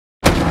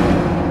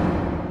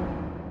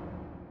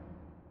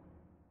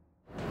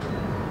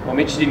Well,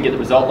 Mitch, you didn't get the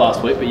result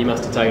last week, but you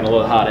must have taken a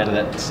lot of heart out of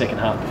that second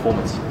half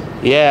performance.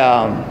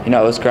 Yeah, it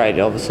was great.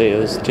 Obviously, it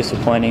was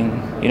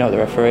disappointing, the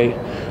referee.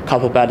 A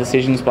couple of bad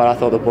decisions, but I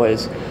thought the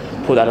boys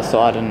put that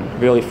aside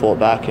and really fought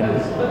back.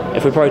 And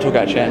if we probably took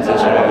our chances, we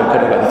could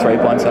have got the 3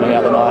 points on the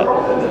other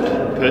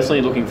night.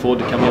 Personally, looking forward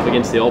to coming up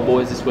against the old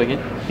boys this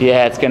weekend?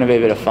 Yeah, it's going to be a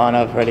bit of fun.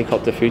 I've already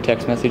copped a few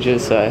text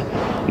messages, so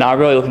I'm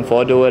really looking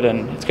forward to it,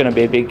 and it's going to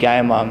be a big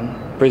game.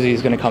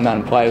 Brizzy's going to come out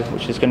and play,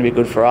 which is going to be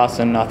good for us,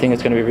 and I think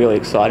it's going to be really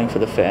exciting for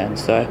the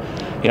fans. So,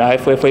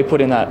 if we put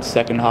in that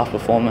second half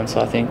performance,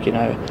 I think,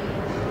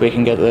 we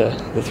can get the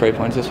 3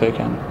 points this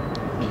weekend.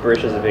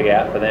 Bruce is a big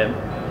out for them.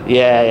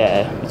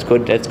 Yeah, it's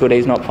good. It's good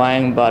he's not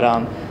playing, but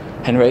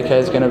Henrique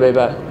is going to be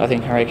back. I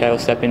think Henrique will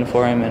step in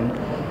for him, and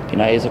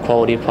he's a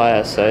quality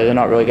player, so they're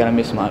not really going to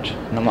miss much.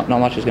 Not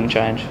much is going to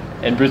change.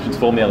 And Brisbane's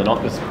form the other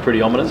night was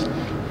pretty ominous.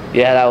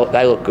 Yeah,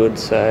 they look good,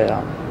 so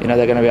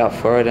they're going to be up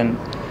for it, and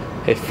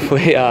if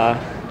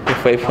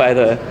we play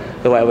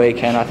the way we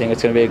can, I think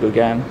it's going to be a good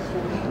game.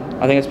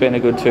 I think it's been a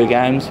good 2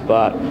 games,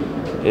 but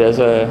there's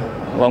a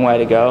long way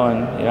to go,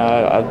 and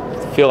I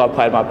feel I've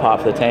played my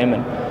part for the team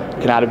and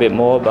can add a bit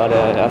more. But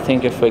I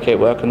think if we keep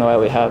working the way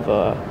we have,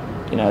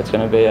 it's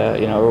going to be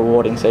a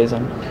rewarding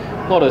season.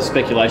 A lot of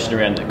speculation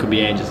around it could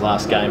be Ange's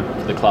last game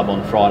for the club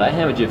on Friday.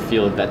 How would you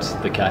feel if that's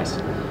the case?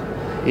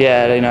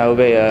 Yeah, it'll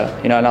be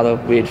another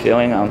weird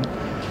feeling.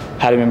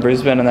 Had him in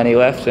Brisbane and then he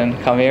left and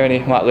come here and he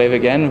might leave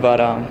again. But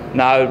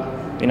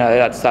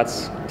that's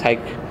the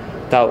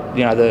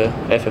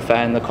FFA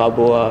and the club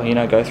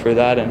will go through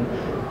that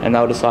and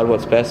they'll decide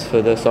what's best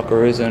for the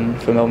Socceroos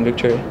and for Melbourne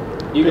Victory.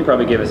 You can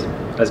probably give us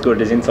as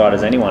good as insight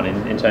as anyone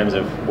in terms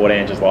of what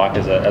Ange is like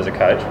as a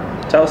coach.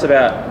 Tell us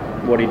about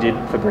what he did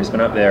for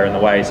Brisbane up there and the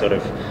way he sort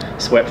of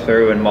swept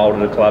through and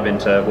moulded a club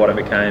into what it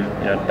became,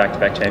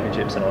 back-to-back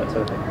championships and all that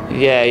sort of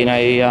thing. Yeah,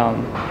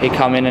 he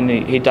come in and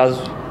he does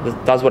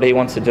what he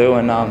wants to do,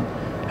 and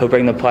he'll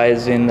bring the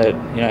players in that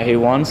he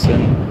wants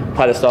and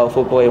play the style of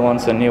football he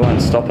wants, and he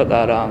won't stop at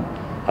that.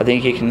 I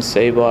think you can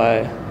see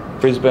by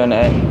Brisbane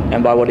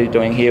and by what he's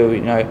doing here,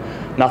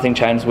 nothing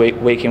changes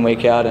week in,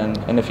 week out,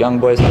 and if young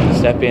boys have to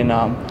step in,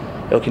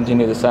 he'll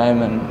continue the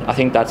same, and I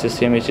think that's just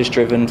him. He's just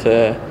driven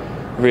to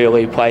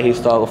really play his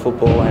style of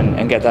football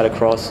and get that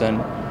across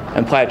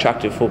and play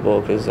attractive football,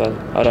 because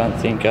I don't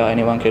think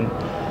anyone can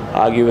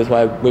argue with the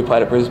way we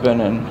played at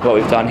Brisbane, and what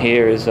we've done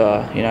here is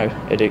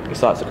it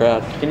excites the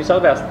crowd. Can you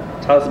tell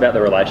us about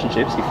the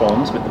relationships he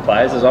forms with the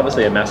players? There's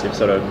obviously a massive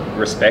sort of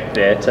respect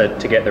there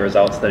to get the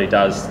results that he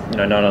does,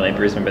 not only in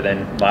Brisbane but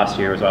then last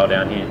year as well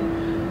down here.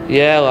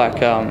 Yeah,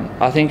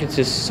 I think it's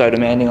just so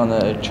demanding on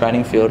the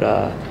training field.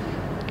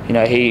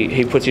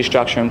 He puts his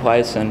structure in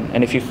place,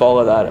 and if you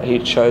follow that,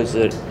 he shows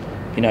that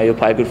you'll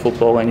play good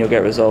football and you'll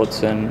get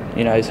results, and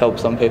he's helped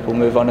some people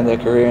move on in their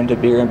career into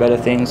bigger and better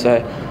things.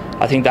 So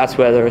I think that's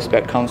where the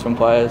respect comes from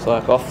players.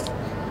 Like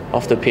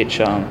off the pitch,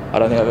 I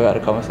don't think I've ever had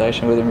a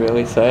conversation with him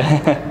really, so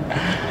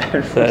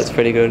so that's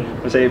pretty good.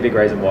 Was he a big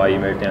reason why you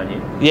moved down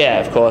here? Yeah,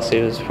 of course, he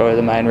was probably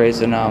the main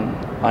reason.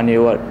 I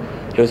knew what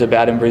he was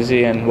about in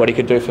Brizzy and what he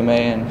could do for me,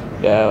 and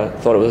I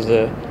thought it was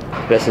the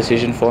best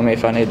decision for me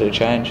if I needed a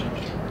change.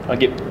 For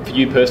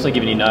you personally,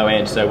 given you know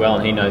Ange so well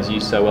and he knows you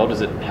so well,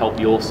 does it help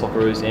your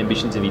Socceroos'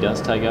 ambitions if he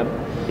does take over?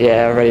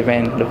 Yeah,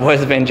 the boys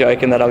have been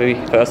joking that I'll be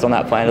first on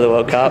that plane to the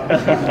World Cup.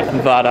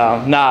 But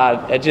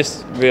it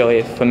just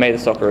really, for me, the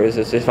Socceroos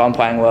is if I'm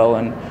playing well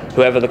and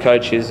whoever the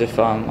coach is, if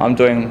I'm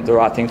doing the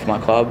right thing for my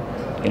club,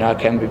 I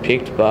can be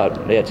picked, but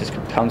it just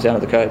comes down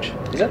to the coach.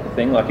 Is that the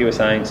thing, like you were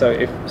saying? So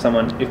if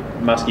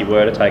Muskie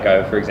were to take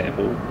over, for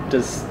example,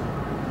 does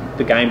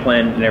the game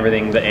plan and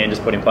everything that Ange has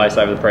put in place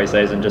over the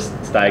pre-season just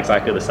stay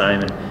exactly the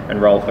same and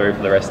roll through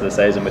for the rest of the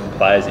season with the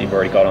players that you've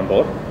already got on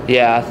board?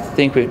 Yeah, I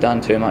think we've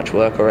done too much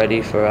work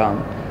already for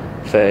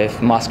if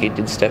Muskie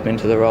did step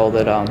into the role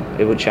that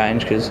it would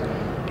change, because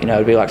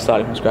it'd be like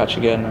starting from scratch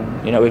again,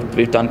 and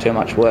we've done too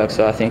much work,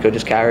 so I think it'll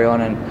just carry on,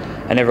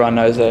 and everyone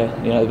knows their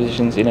the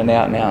positions in and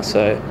out now,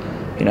 so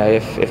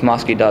if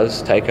Muskie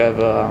does take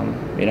over,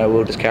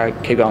 we'll just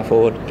keep going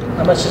forward.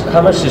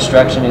 How much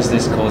distraction is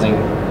this causing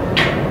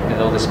with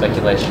all this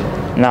speculation?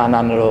 No,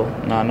 none at all.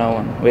 No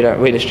one.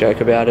 We just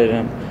joke about it,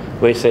 and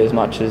we see as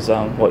much as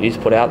what you've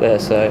put out there.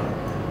 So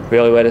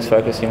really, we're just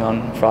focusing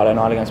on Friday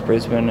night against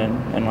Brisbane,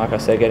 and like I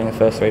said, getting the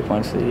first 3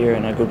 points of the year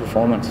and a good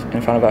performance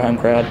in front of our home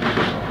crowd.